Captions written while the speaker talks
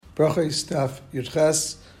Bracha Staff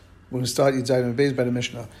Yudches. We're going to start Yudzayin Beis by the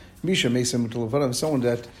Mishnah. Misha Mesa Mutal Lefanim, someone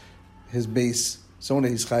that his base, someone that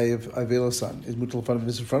he's Chayiv Avela son, is Mutal Lefanim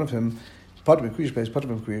is in front of him. Patim Kriyish Beis,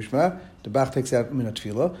 Patim Kriyishma. The Bach takes out Minat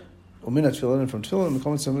Tefillah. Uminat Tefillah, and from Tefillah, and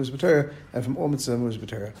from Mitzvah B'Torah, and from all Mitzvah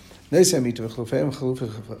B'Torah. Neisei Mita v'Chalofeim,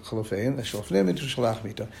 Chalofeim, Shalofneim into Shalach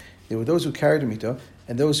Mita. There were those who carried the Mita,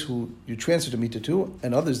 and those who you transferred the Mita to,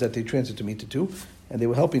 and others that they transferred the Mita to, and they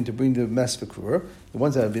were helping to bring the mess v'Krur. The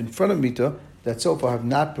ones that have been in front of Mita, that so far have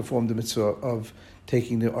not performed the mitzvah of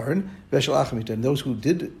taking the Aron, Veshalach Mita, and those who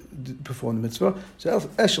did perform the mitzvah, so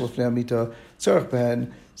Eshel Fnei Mita, Tzarech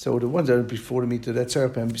Behen, so the ones that are before the Mita, that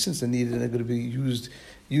Tzarech Behen, since they're needed and they're going to be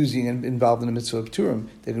using and involved in the mitzvah of Turim,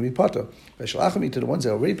 they're going to be Pata. Veshalach Mita, the ones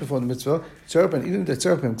that already performed the mitzvah, Tzarech Behen, even if they're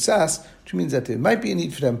Tzarech Behen Ksas, which means that there might be a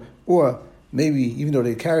need for them, or maybe, even though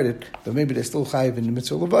they carried it, but maybe they're still chayiv in the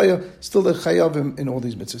mitzvah levaya, still they're chayiv in all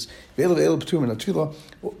these mitzvahs. Ve'elu ve'elu p'turim and atfilah,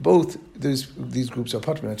 both these groups are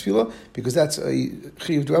p'turim and atfilah, because that's a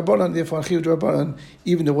chayiv d'Rabbanan, therefore a chayiv d'Rabbanan,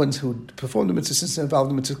 even the ones who perform the mitzvah, since they're involved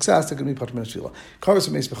in the mitzvah ksas, they're going to be p'turim and atfilah. Karas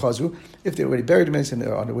ha'meis b'chazu, if they already buried the meis and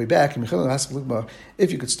they're on their way back,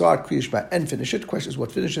 if you could start kriyishma and finish it, the question is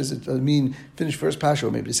what finishes it, mean finish first pasha,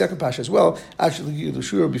 or maybe the second pasha as well, actually you the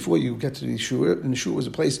shura before you get to the shura, and the shura was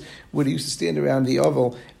a place where they used to stand around the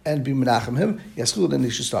oval and be menachem him. Yaschil, then they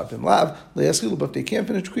should start bim lav. Yaschil, but if they can't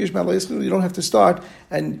finish kriyish ma yaschil, you don't have to start,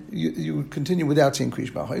 and you continue without saying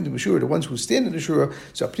kriyish ma. In the shura, the ones who stand in the shura,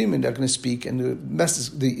 so apnimin, they're going to speak, and the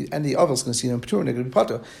messes, the oval is going to see them p'turim, they're going to be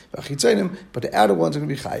pata. But the outer ones are going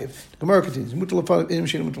to be chayiv. The Gemara continues.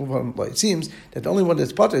 It seems that the only one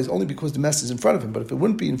that's pata is only because the mess is in front of him. But if it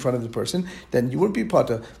wouldn't be in front of the person, then you wouldn't be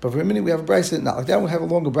pata. But for a minute we have a brisa, not like that. We'll have a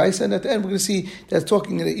longer brisa, and at the end we're going to see that's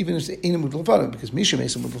talking even if it's in a because Misha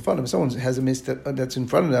Mesa if someone has a mace that's in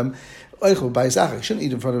front of them, shouldn't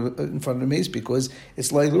eat in front of the mace because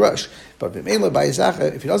it's like rush. But if he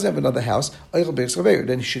doesn't have another house,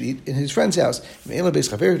 then he should eat in his friend's house. If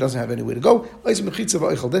he doesn't have anywhere to go, then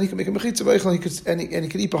he can make a mechitza and he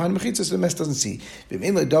can eat behind the mechitza so the mess doesn't see. If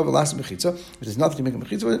there's nothing to make a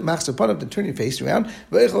mechitza, then turn your face around.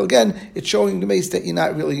 Again, it's showing the mace that you're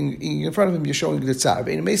not really in front of him, you're showing the tzar.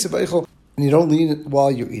 And you don't lean while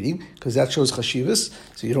you're eating, because that shows chashivas,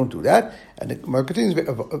 so you don't do that. And the Gemara continues,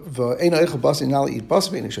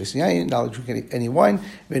 not drink any wine,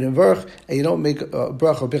 and you don't make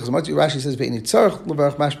bracha. Rashi says,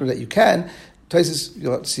 that you can. Taisis,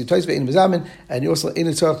 you'll see Taisis ve'in mezamin, and you also in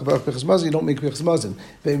the tzarich levarach b'chas mazon. You don't make b'chas mazon.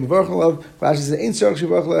 Ve'in mevarach alav. Rashi says ein tzarich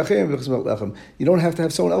shevarach le'achem b'chas lechem. You don't have to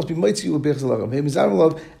have someone else be mitzvah you with b'chas lechem. Ve'in mezamin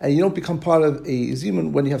alav, and you don't become part of a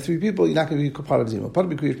zimun when you have three people. You're not going to be part of a zimun. Part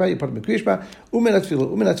of b'kriyishma, you're part of b'kriyishma. Umenat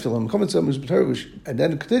tefillah. And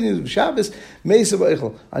then it continues with Shabbos. Meisa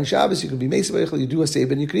b'eichel. On Shabbos you can be meisa b'eichel. You do a seib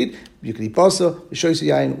and you can eat. You can eat basa. Yishoyse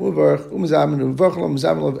yayin uvarach umezamin uvarach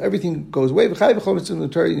alav. Everything goes away. V'chayv v'chol mitzvah in the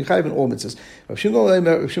Torah. You chayv in all mitzvahs. Rav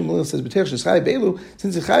Shmuel says,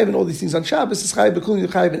 since it's chayiv in all these things on Shabbos, it's chayiv b'kulin,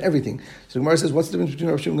 chayiv in everything. So the Gemara says, what's the difference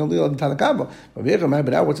between Rav Shmuel and Tanakama?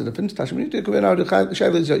 What's the difference? Tashmita, you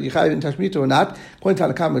chayiv in Tashmita or not? According to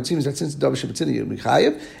Tanakama, it seems that since the Davar Shabbatzini, you can be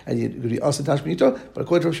chayiv, and you can be also Tashmita, but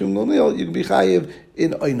according to Rav Shmuel, you can be chayiv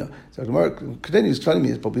in Oina. So the Gemara continues telling me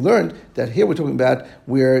this, but we learned that here we're talking about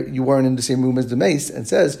where you weren't in the same room as the mace, and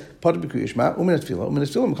says, Pater b'kriyishma, u'minat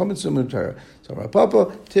tefillah, come into the Torah. So Rav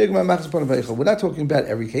Papa, we're not talking about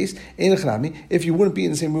every case. If you wouldn't be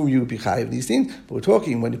in the same room, you would be chayiv these things. But we're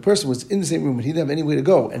talking when the person was in the same room and he didn't have anywhere to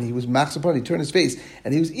go, and he was machzor, he turned his face,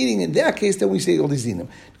 and he was eating. In that case, then we say all these dinim.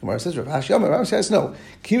 The Gemara says, Rav says no.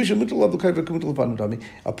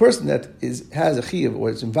 A person that has a chiyav or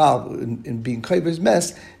is involved in being chayiv his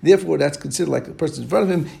mess, therefore that's considered like the person in front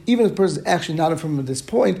of him, even if the person is actually not in front of him at this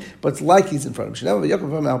point, but it's like he's in front of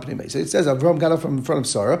him. So it says Avram got up from in front of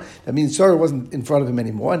Sarah. That means Sarah wasn't in front of him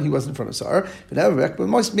anymore, and he wasn't in front of Sarah. And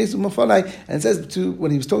it says to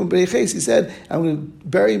when he was talking about Bereches, he said, "I'm going to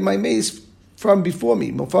bury my mace from before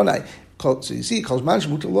me." So you see, it's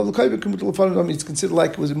considered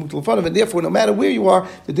like it was a mutal fanav, and therefore, no matter where you are,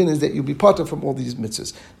 the din is that you'll be parted from all these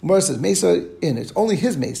mitzvahs. The Gemara says, "Mesa in it's only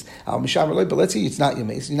his mace." But let's say it's not your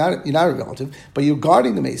mace. You're not a relative, but you're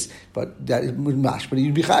guarding the mace. But that is mash. But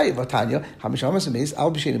you'd be chayiv. Vatanya, hamishamas a mace.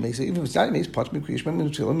 I'll be shaying a mace. Even if it's not a mace, part me kriyishma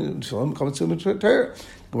mitzvah come to Torah.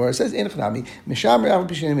 Gemara says,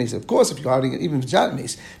 of course, if you're guarding it, even if it's not a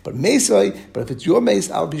mace, but if it's your mace,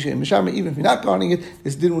 I'll be even if you're not guarding it,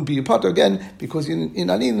 this din would be a potter again, because in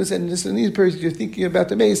aninus and in these periods you're thinking about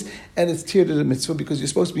the mace, and it's tiered to the mitzvah because you're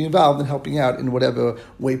supposed to be involved in helping out in whatever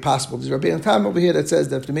way possible. There's Rabbi Tam over here that says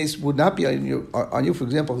that if the mace would not be on you, for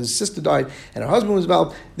example, his sister died and her husband was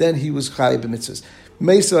involved, then he was chayiv b'mitzvahs.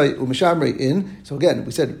 Mesai u'mishamrei in. So again,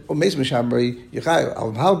 we said Mesai mishamrei yichayu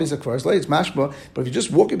al hal basic kvaros late. It's mashma. But if you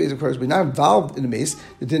just walk in basic kvaros, but you're not involved in the mace,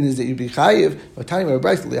 the din is that you'd be chayiv. But tiny by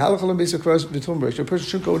Bryce, halachal basic kvaros v'tum b'reish. A person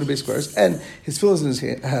should go into basic kvaros, and his tefillah is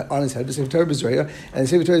on his head. The sefer Torah b'zraya, and the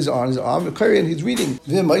sefer Torah is on his arm. And he's reading.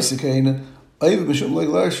 And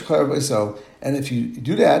if you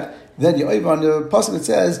do that, then you're on the pasuk that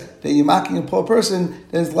says that you're mocking a poor person,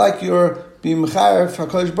 then it's like you're being mechayer for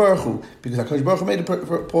HaKadosh Baruch Hu, because HaKadosh Baruch Hu made a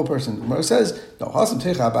poor person. The Gemara says, no,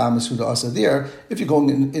 there, if you're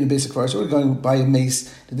going in a basic verse, or you're going by a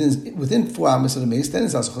mace, that is within 4 amas of the mace, then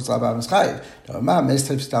it's also chutz l'abam chayiv.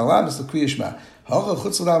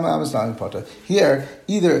 Here,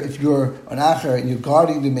 either if you're an acher and you're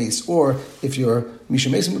guarding the mace, or if you're misha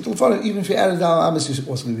mason with telephone, even if you added dal amas, you're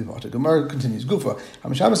also going to be potter. Gemara continues. Gufa,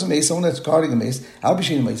 hamishamas mace, someone that's guarding a mace,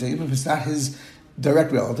 albishin mace, even if it's not his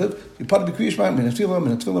direct relative, you put the kriyishma min atfilim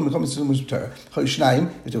and atfilim becomes to the Torah. If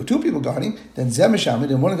there were 2 people guarding, then zemisham,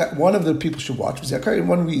 then one of the people should watch Zekari, and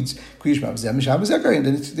one reads kriyishma zemisham Zekari, and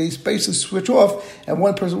then they basically switch off, and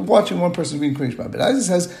one person watching, one person reading kriyishma. But as it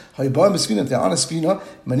says, hayibah mesfina, they're on a sfina,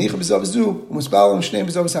 manicha b'zav zu, u'misbalim shneim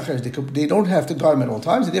b'zav sacher. They don't have to guard them at all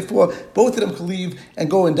times, and therefore both of them can leave and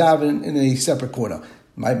go and daven in a separate corner.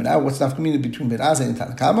 Now, what's the nafkamina between Ben Azai and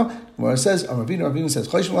Tanakama? Where it says, Ravina says,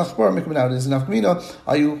 there's an nafkamina.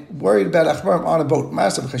 Are you worried about achbarim on a boat?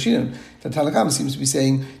 Ma'asav chashinim. The Tanakama seems to be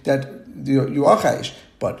saying that you are chayish,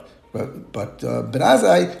 but Ben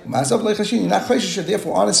Azai, Ma'asav lechashin, you're not chayish.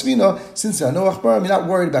 Therefore, on a svina, since there are no achbarim, you're not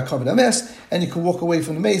worried about kavod hames, and you can walk away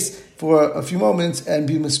from the mace for a few moments and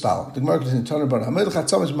be mispal. The Gemara continues to turn about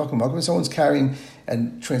someone's carrying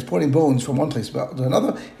and transporting bones from one place to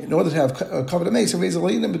another, in order to have covered a mace,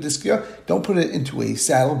 don't put it into a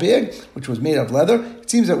saddlebag, which was made of leather. It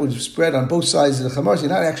seems that it was spread on both sides of the chamar, so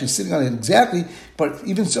you're not actually sitting on it exactly, but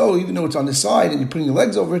even so, even though it's on the side and you're putting your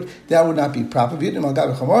legs over it, that would not be proper.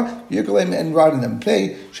 And riding them play,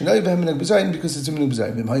 because it's a minug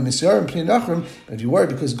b'zayim. But if you worry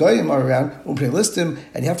because goyim are around, list him,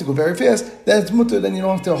 and you have to go very fast, then it's mutter, then you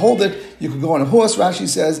don't have to hold it. You could go on a horse, Rashi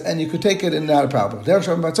says, and you could take it and not a problem.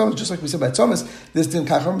 Just like we said by Thomas, this didn't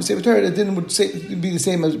kachar b'sefer Torah, it didn't be the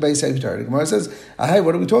same as by sefer Torah. The Gemara says,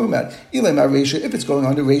 what are we talking about? If it's going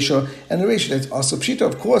on the Reisha, and the Reisha, that's also pshita,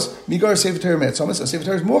 of course, migar sefer Torah met Thomas, a sefer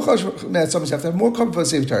Torah is more chash met Thomas, you have to have more cover for a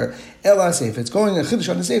sefer Torah. Ela sefer, it's going a chiddush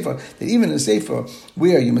on the sefer, that even in a sefer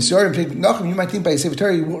where you masar and nachum, you might think by a sefer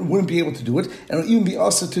Torah you wouldn't be able to do it, and it would even be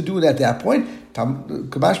also to do it at that point.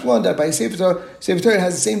 Kamash B'lan, that by a sefer Torah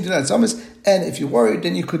has the same din as Thomas, and if you're worried,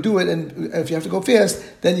 then you could do it, and if you have to go fast,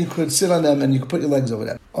 then you could sit on them and you could put your legs over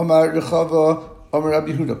them. Omar Rechava, Omar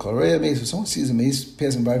Rabbi Yehuda, Korea mace. If someone sees a mace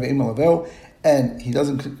passing by Ve'im Laveo, and he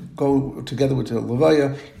doesn't go together with the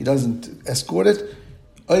Levaya, he doesn't escort it,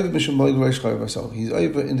 he's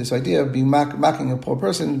over in this idea of being mocking a poor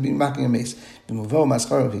person, being mocking a mace.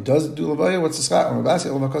 If he does do levaya, what's the schar?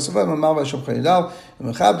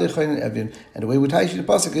 And the way we tie the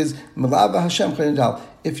pasuk is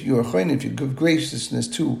if you're if you give graciousness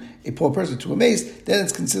to a poor person, to a mace, then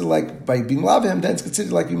it's considered like by being lav him, then it's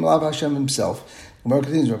considered like being lav Hashem himself. Gemara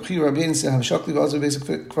continues, Rabbi Rabbeinu said, "Have shakli also basic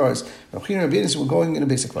kvaros." Rabbi Rabbeinu were going in a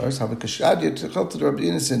basic kvaros. Have a kashadia to help to the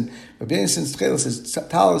Rabbeinu. Rabbeinu says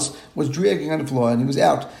talis was dragging on the floor and he was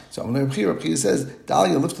out. So Rabbi says,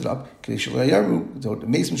 Dalia lifted up. So the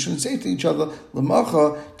mason shouldn't say to each other,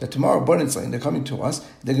 "Lamacha," that tomorrow they're coming to us.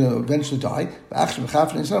 They're going to eventually die.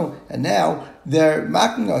 And now they're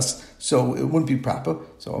mocking us, so it wouldn't be proper.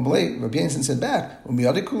 So Rabbi Yenson said back,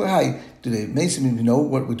 do the Mason even know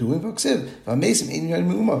what we're doing?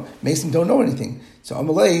 Mason don't know anything. So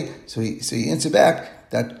Amalei, so he answered back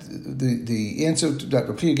that the answer that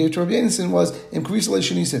Rabbi gave to Rabbi Yenson was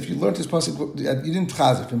if you learned this pasuk, you didn't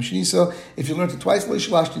chazir from Shinisa. If you learned it twice, you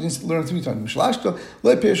didn't learn it 3 times.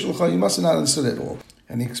 You must have not understood it all.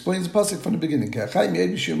 And he explains the pasuk from the beginning.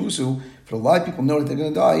 For a lot of people know that they're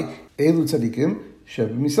going to die. Elu tzadikim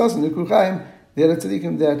they're the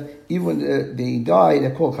tzaddikim that even when they die,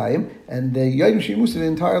 they're called chayim, and the yadim shemusa the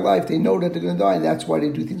entire life, they know that they're going to die, and that's why they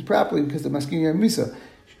do things properly, because they're masking your misa.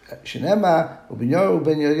 Shenema, Ubinyo,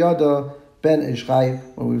 Ben Yoda, Ben Ishchai.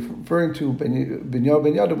 When we're referring to Binyo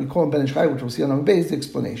Ben Yoda, we call him Ben Ishchai, which we'll see on the base, the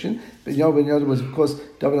explanation. Binyo Ben Yoda was, of course,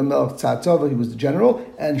 David HaMelech Tzatzava, he was the general,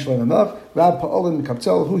 and Shlomo HaMelech, Rab Pa'olim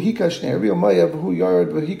Kaptel, Hu Hika Shnei Ariel Mayav, Hu Yard,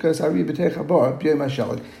 Vahika Sari B'tech Habar, B'yay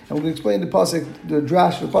Mashalig. And we're going to explain the pasuk, the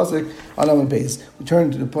drash of the pasuk on our base. We turn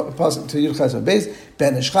to the pasuk to Yudchas on base.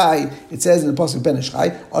 Ben Ishchai, it says in the pasuk Ben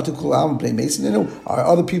Ishchai, Atukul Am Blei Mason. Our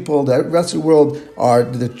other people, the rest of the world are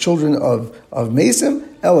the children of Mason.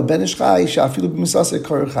 Ela ben ish chai shafilu b'misaseh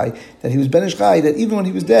kar chai, that he was ben ish chai, that even when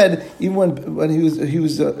he was dead, even when he was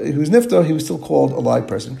niftar, he was still called a live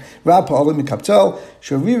person. Rab Paul mikaptel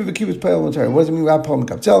shariv v'kibutz peil l'Torah. What does it mean? Rab Paul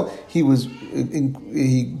mikaptel. He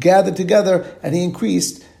gathered together and he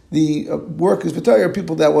increased the workers v'tayr,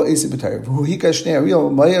 people that were Esav v'tayr.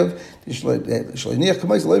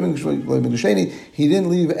 He didn't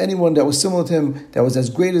leave anyone that was similar to him, that was as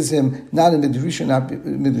great as him, not in Midrash, not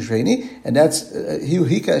Midrasheni, and that's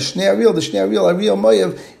Hika Shnei Ariel. The Shnei Ariel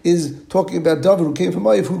Mayav is talking about David, who came from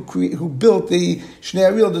Mayav, who built the Shnei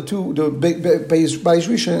Ariel, the Beis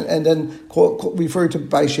Rishon, and then referred to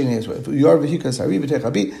Beis Sheni as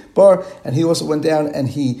well. And he also went down and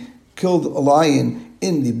he killed a lion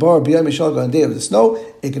in the bar b'yam mishalga on the day of the snow.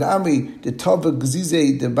 Amri the tava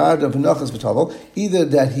gzize the bard of nachas v'tavel. Either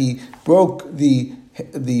that he broke the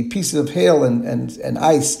pieces of hail and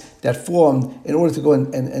ice that formed in order to go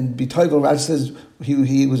and be title. Rashi says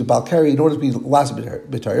he was a balkari in order to be last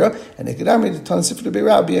b'Torah. And Amri the tan sifra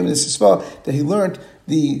be'rab b'yam the sisva, that he learned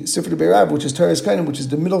the sifra be'rab, which is Torah's Kainim, which is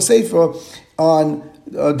the middle sefer on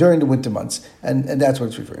during the winter months, and that's what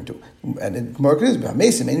it's referring to. And in Gemara is and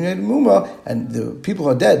the people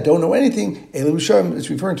who are dead don't know anything. It's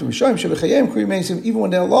referring to Rishayim, even when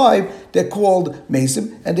they're alive, they're called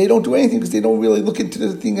Mesim, and they don't do anything because they don't really look into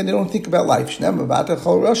the thing and they don't think about life. The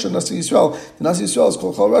Nasi Yisrael is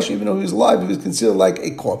called Chol Rasha, even though he was alive, he was considered like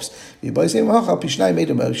a corpse. What do you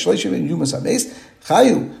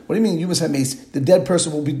mean Yumas HaMeis? The dead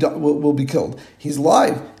person will be killed. He's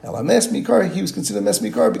alive. He was considered Mes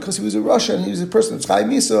Mikar because he was a Rasha and he was a person. Chai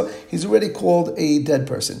Misa, he's already called a dead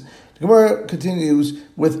person. The Gemara continues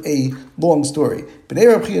with a long story. Bnei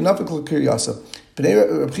Reb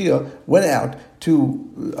Chia went out to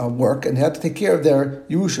work and had to take care of their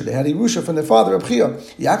Yerusha. They had Yerusha from their father Reb Chia.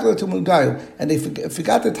 And they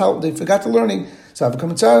forgot the learning. So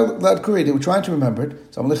they were trying to remember it.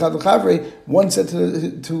 So one said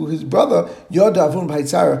to his brother, do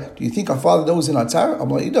you think our father knows in our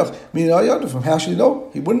tzara? From how should he know?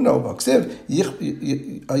 He wouldn't know.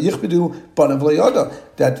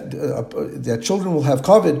 That children will have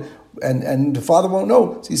covered and the father won't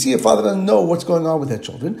know. So you see, a father doesn't know what's going on with their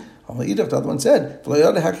children. The other one said,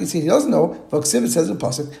 he doesn't know. It says in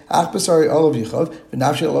Pasuk,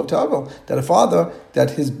 that a father,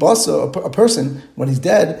 that his basa, a person, when he's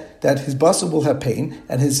dead, that his basa will have pain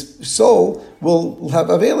and his soul will have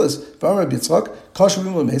avelas.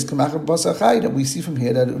 That we see from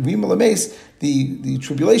here that rima mace, the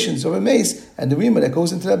tribulations of a mace and the rima that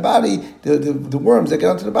goes into the body, the worms that get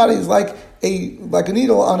onto the body is like a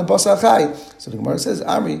needle on a basar chai. So the Gemara says,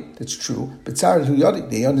 Amri, that's true. But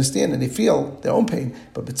they understand and they feel their own pain.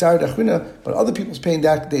 But other people's pain,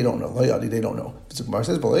 that they don't know. They don't know. So the Gemara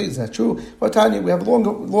says, but is that true? Well, Tanya, we have a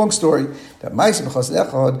long story that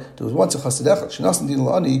there was once a chassid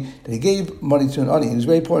echad that he gave money to an ani. He was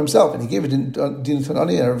very poor himself, and he gave it to an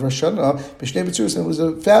ani and Rosh Hashanah, and it was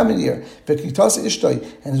a famine year. And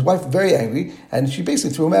his wife was very angry, and she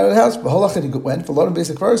basically threw him out of the house. But he went for a lot of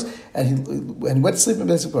basic verse, and he went to sleep in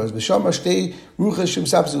basic verse. So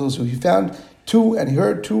he found two, and he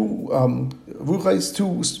heard two ruchais,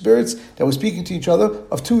 two spirits that were speaking to each other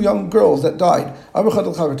of two young girls that died.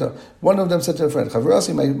 One of them said to a friend,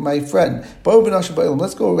 my friend,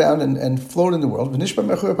 let's go around and float in the world. Let's hear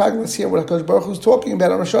what HaKadosh Baruch Hu is talking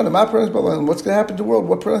about on Rosh Hashanah. What's going to happen to the world?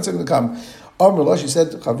 What pronouns are going to come? She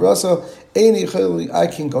said, I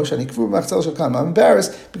can't go. I'm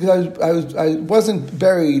embarrassed because I wasn't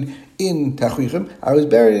buried in Tachrichim. I was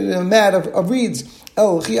buried in a mat of reeds.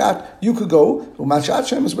 You could go.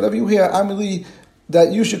 Whatever you hear, I'm really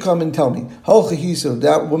that you should come and tell me. So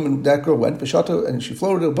that girl went, and she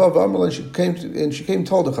floated above Amrullah, and she came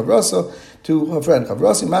told to her friend,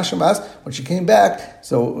 when she came back,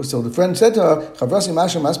 so the friend said to her,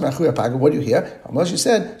 what do you hear? She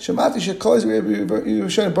said,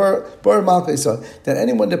 that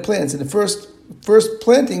anyone that plants in the first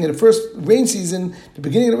planting in the first rain season, the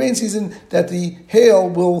beginning of the rain season, that the hail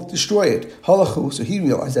will destroy it. Halachu, so he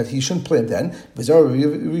realized that he shouldn't plant then.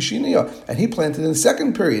 And he planted in the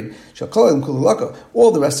second period.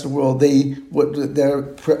 All the rest of the world, their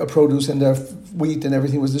produce and their wheat and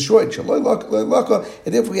everything was destroyed. And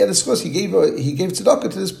therefore he had a schus, he gave tzedakah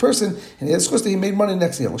to this person, and he had a schus that he made money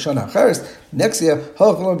next year. Next year,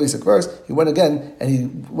 basic verse, he went again, and he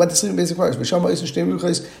went to sleep in basic verse.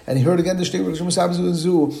 And he heard again the shtei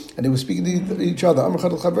and they were speaking to each other.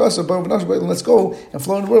 Let's go and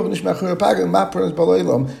flow in the world.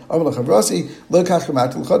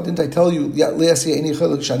 Didn't I tell you?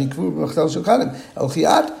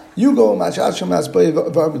 You go,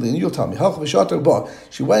 and you'll tell me.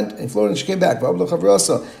 She went and flowed and she came back.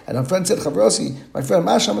 And her friend said, my friend,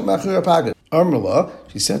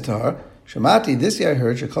 she said to her, Shamati, this year I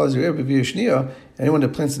heard, anyone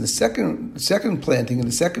that plants in the second planting, in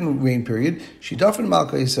the second rain period, she dafin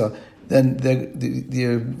malka isa, then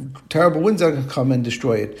the terrible winds are going to come and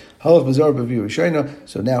destroy it. So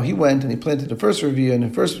now he went and he planted the first review, and the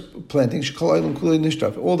first planting,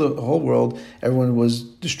 all the whole world, everyone was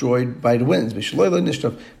destroyed by the winds. But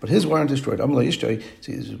his weren't destroyed.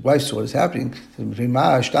 So his wife saw this happening. How do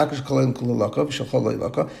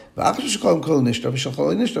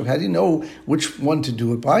you know which one to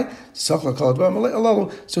do it by? So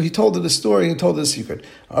he told her the story, he told her the secret.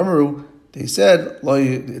 They said,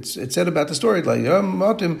 it said about the story, there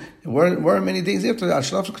weren't many days after that,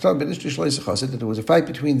 that there was a fight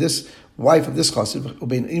between this wife of this chassid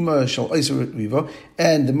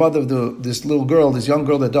and the mother of this little girl, this young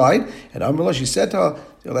girl that died. And Amrullah, she said to her,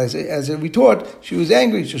 as we taught, she was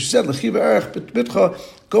angry. So she said,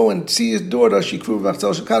 go and see his daughter,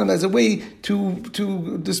 as a way to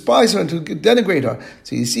despise her and to denigrate her.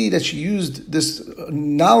 So you see that she used this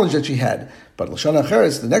knowledge that she had. But Lashon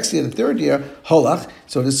Acheres, the next year, the third year, Holach,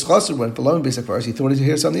 so this chassid went for long basic verse. He thought he'd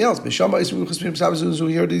hear something else. But Shama is who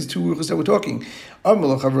heard these two ruchas that were talking. The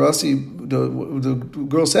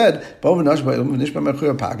girl said,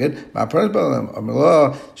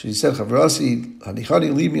 she said,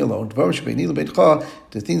 leave me alone.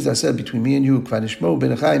 The things I said between me and you,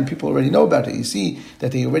 people already know about it. You see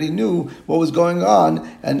that they already knew what was going on,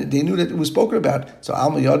 and they knew that it was spoken about. So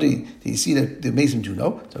Alma Yadi, you see that the Mason do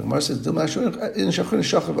know. So Gemara says,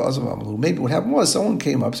 maybe what happened was someone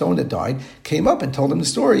that died, came up and told them the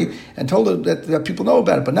story, and told them that people know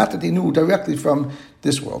about it, but not that they knew directly from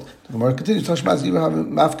this world. The Gemara continues, Ziri,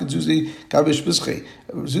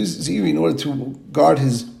 in order to guard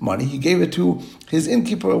his money, he gave it to his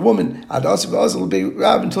innkeeper, a woman,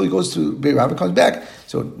 until he goes to Be'er and comes back.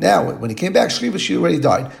 So now, when he came back, she already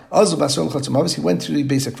died. He went to the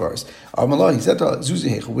basic forest. He said to her,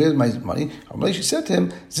 where's my money? She said to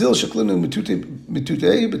him,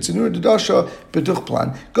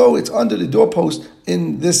 go, it's under the doorpost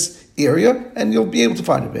in this area, and you'll be able to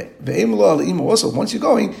find it. Also, once you're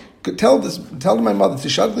going, tell my mother to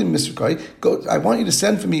shadli Mr. Go. I want you to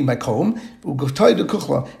send for me my comb, and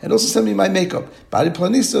also send me my makeup.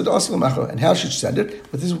 And how should she send it?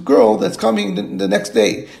 With this girl that's coming the next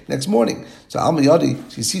day, next morning. So Alma Yadi,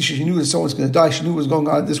 you see, she knew that someone's going to die. She knew what was going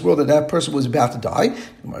on in this world, that person was about to die. The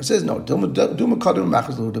Gemara says, no, the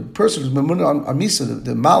person who's Memunah on Misa,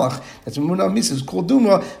 the Malach, that's Memunah on Misa, is called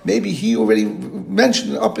Duma. Maybe he already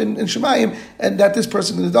mentioned up in Shemayim, and that this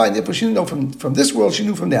person is going to die, and therefore she didn't know from this world, she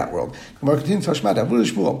knew from that world. The Gemara continues,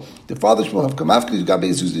 the father Shmuel have come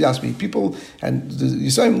people, and the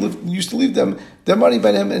Yisraelim used to leave them their money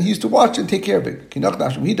by him, and he used to watch and take care of it. He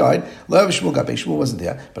died. Shmuel wasn't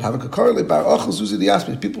there, but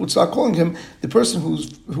people would start calling him the person who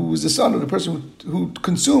was the son, or the person who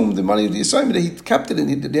consumed the money of the assignment. He kept it,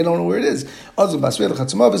 and they don't know where it is. They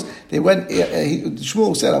went.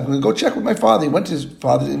 Shmuel said, "I'm going to go check with my father." He went to his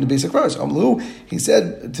father in the basic verse. He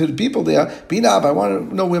said to the people there, "Binab, I want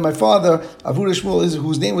to know where my father Avuda Shmuel is,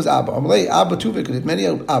 whose name was Abba. Abba Tuvik, many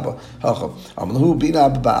Abba.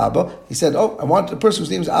 He said, "Oh, I want the person whose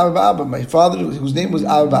name is Abba. My father, whose name was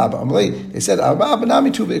Abba. They said, Abba Nami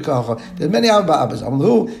Tuvik. There's many Abba Abbas. I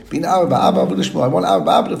want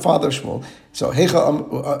Abba, the father of Shmuel. So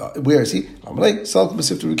where is he? Salk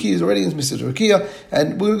Masifta Rukiya is already in Masifta Rukiya,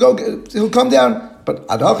 and we'll go. He'll come down. But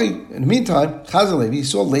Adachi, in the meantime, Chazal Levi, he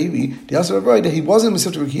saw Levi, the Asar of that he wasn't in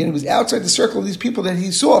Masifta Rukiya, and he was outside the circle of these people that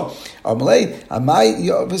he saw. Why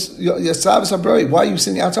are you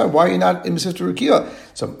sitting outside? Why are you not in Masifta Rukiya?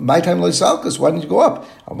 So my time Salkas, why didn't you go up?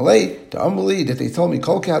 The Amalei that they told me,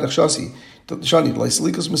 Kol Kehad Achshasi. Shani,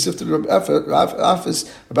 Lysilikos Masifta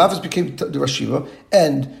Rabafis became the Rosh Yeshiva,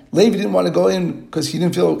 and Levi didn't want to go in because he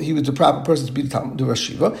didn't feel he was the proper person to be the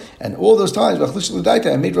Rosh Yeshiva. And all those times, I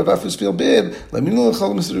made Rabafis feel big.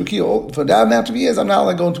 For that amount of years, I'm not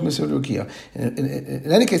allowed to go into Masifta Rukiya.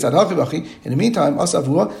 In any case, in the meantime,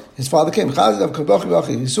 Asavua, his father came. He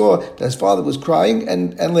saw that his father was crying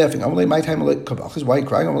and laughing. My time, why are you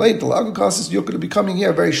crying? The Lagakas is you're going to be coming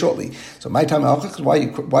here very shortly. So my time, why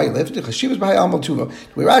are you laughing?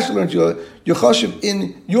 way Rashi learned you're chashiv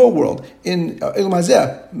in your world, in Elam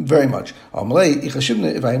Hazeh, very much.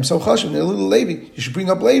 If I am so chashiv in a little Levi, you should bring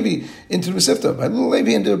up Levi into the Mesivta. By little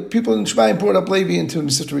Levi, and the people in Shemaim brought up Levi into the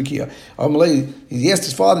Mesivta Rikiya. He asked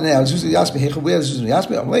his father now,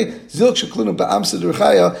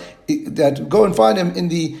 that go and find him in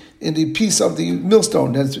the piece of the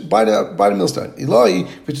millstone that's by the millstone. Eloi,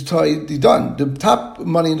 the done. The top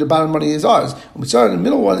money and the bottom money is ours. And the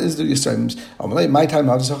middle one is the Yisraelim's. My time,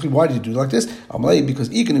 why did you do like this? Because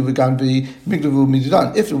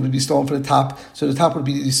if it would be stolen from the top, so the top would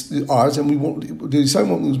be ours, and the Yisraelim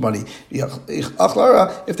won't lose money.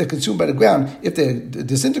 If they're consumed by the ground, if they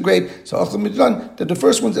disintegrate, so that the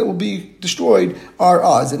first ones that will be destroyed are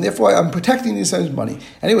ours, and therefore I'm protecting the Yisraelim's money.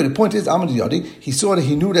 Anyway, the point is, Amad Yadi, he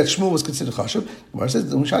knew that Shmuel was considered chashiv. The Gemara says,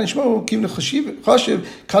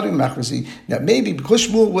 that maybe because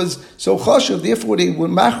Shmuel was so chashiv, therefore they were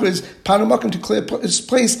machriz panumakim to clear his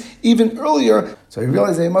place even earlier. So he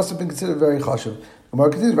realized that he must have been considered very chashiv. Gemara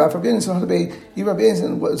continues, it's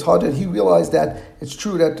hard that he realized that it's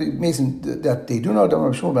true that the Mason that they do know that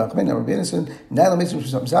Rabbi Shmuel Rabbi Yonason, Nila Mason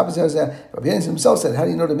Rabbi Yonason himself said, how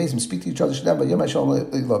do you know that Mason speak to each other?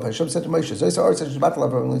 Hashem said to Moshe,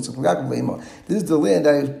 this is the land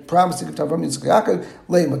I promised to give to Avram Yitzchak Yaakov,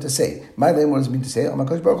 Leima, to say. My Leima does mean to say,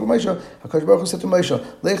 HaKadosh Baruch Hu Moshe, HaKadosh Baruch Hu said to Moshe,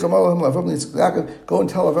 go and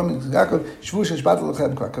tell Avram Yitzchak Yaakov,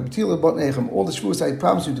 all the shvuos I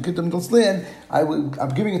promised you to give them this land, I'm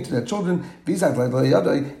giving it to their children. If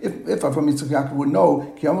Avram Yitzchak Yaakov would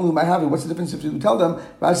know, what's the difference if you tell them?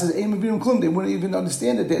 Rashi says, they wouldn't even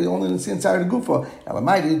understand it. They only understand inside the gufa.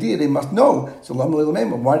 They must know. So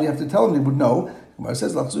why do you have to tell them? They would know. It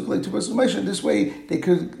says, this way they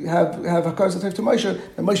could have Hakar Zatayv to Moshe,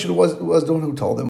 and Moshe was the one who told them.